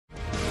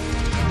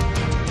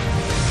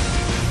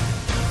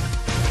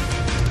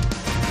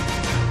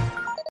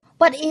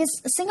What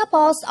is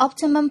Singapore's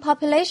optimum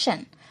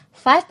population?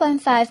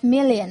 5.5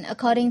 million,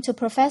 according to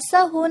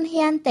Professor Hoon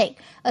Hian Teck,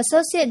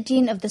 Associate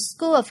Dean of the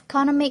School of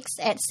Economics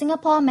at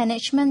Singapore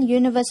Management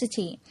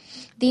University.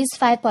 These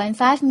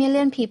 5.5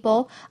 million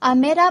people are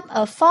made up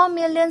of 4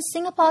 million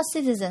Singapore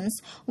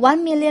citizens,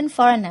 1 million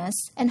foreigners,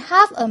 and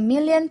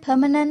 500,000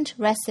 permanent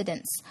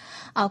residents.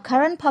 Our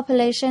current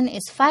population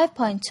is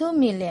 5.2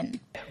 million.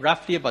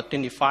 Roughly about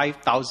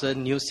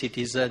 25,000 new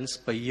citizens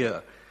per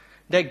year.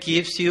 That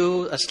gives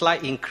you a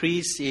slight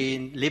increase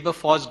in labor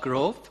force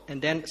growth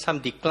and then some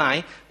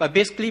decline. But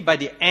basically, by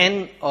the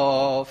end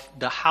of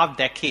the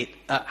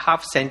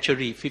half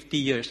century, 50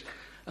 years,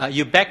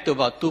 you're back to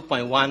about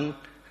 2.1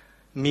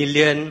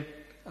 million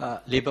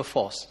labor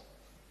force.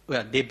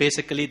 Well, they're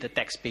basically the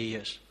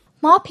taxpayers.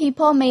 More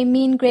people may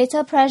mean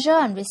greater pressure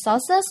on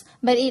resources,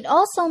 but it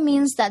also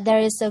means that there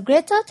is a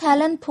greater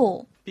talent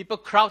pool. People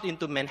crowd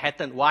into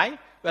Manhattan. Why?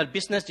 Well,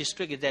 business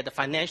district is there, the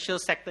financial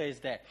sector is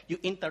there. You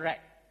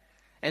interact.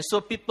 And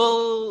so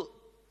people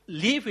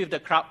live with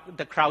the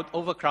crowd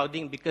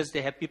overcrowding because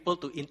they have people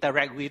to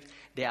interact with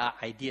their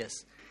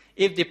ideas.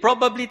 If the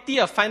probability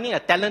of finding a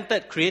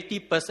talented,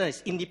 creative person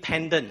is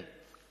independent,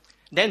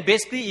 then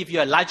basically if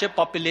you're a larger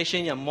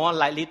population, you're more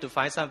likely to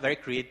find some very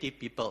creative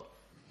people.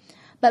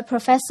 But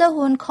Professor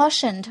Hoon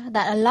cautioned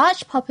that a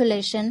large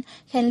population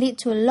can lead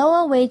to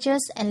lower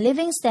wages and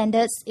living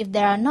standards if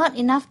there are not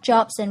enough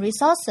jobs and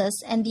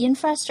resources and the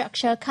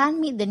infrastructure can't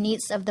meet the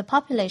needs of the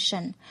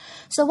population.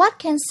 So what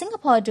can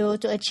Singapore do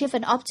to achieve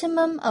an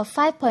optimum of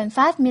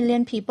 5.5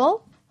 million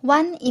people?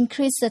 1.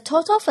 Increase the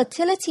total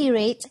fertility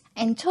rate,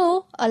 and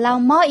 2. Allow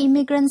more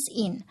immigrants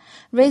in.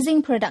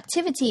 Raising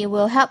productivity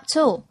will help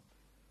too.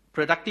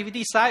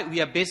 Productivity side, we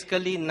are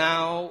basically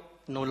now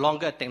no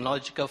longer a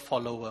technological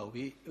follower.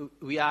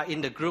 We are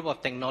in the group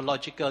of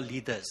technological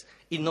leaders.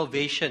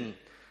 Innovation,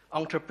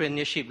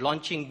 entrepreneurship,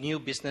 launching new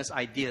business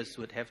ideas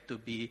would have to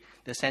be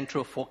the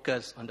central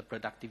focus on the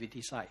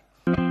productivity side.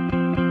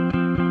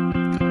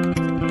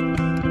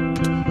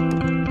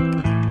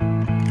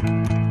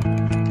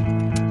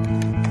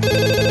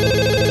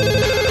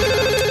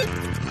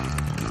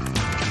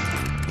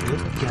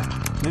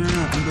 No,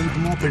 I'm going for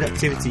more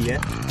productivity, yeah?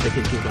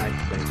 Okay, cool, bye.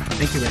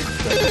 Thank you very much.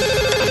 Bye.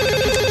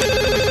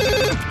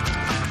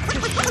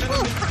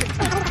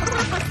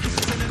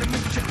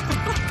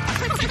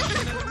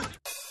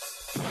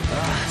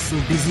 So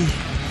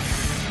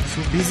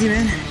busy,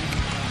 man.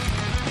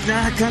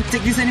 I can't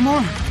take this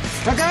anymore.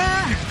 I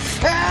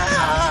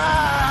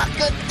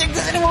can't take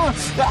this anymore.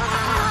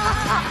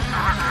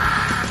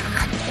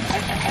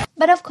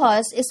 But of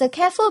course, it's a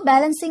careful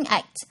balancing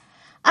act.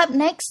 Up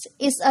next,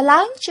 is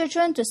allowing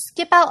children to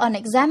skip out on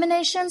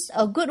examinations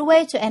a good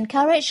way to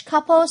encourage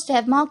couples to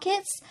have more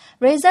kids?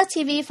 Razor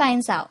TV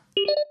finds out.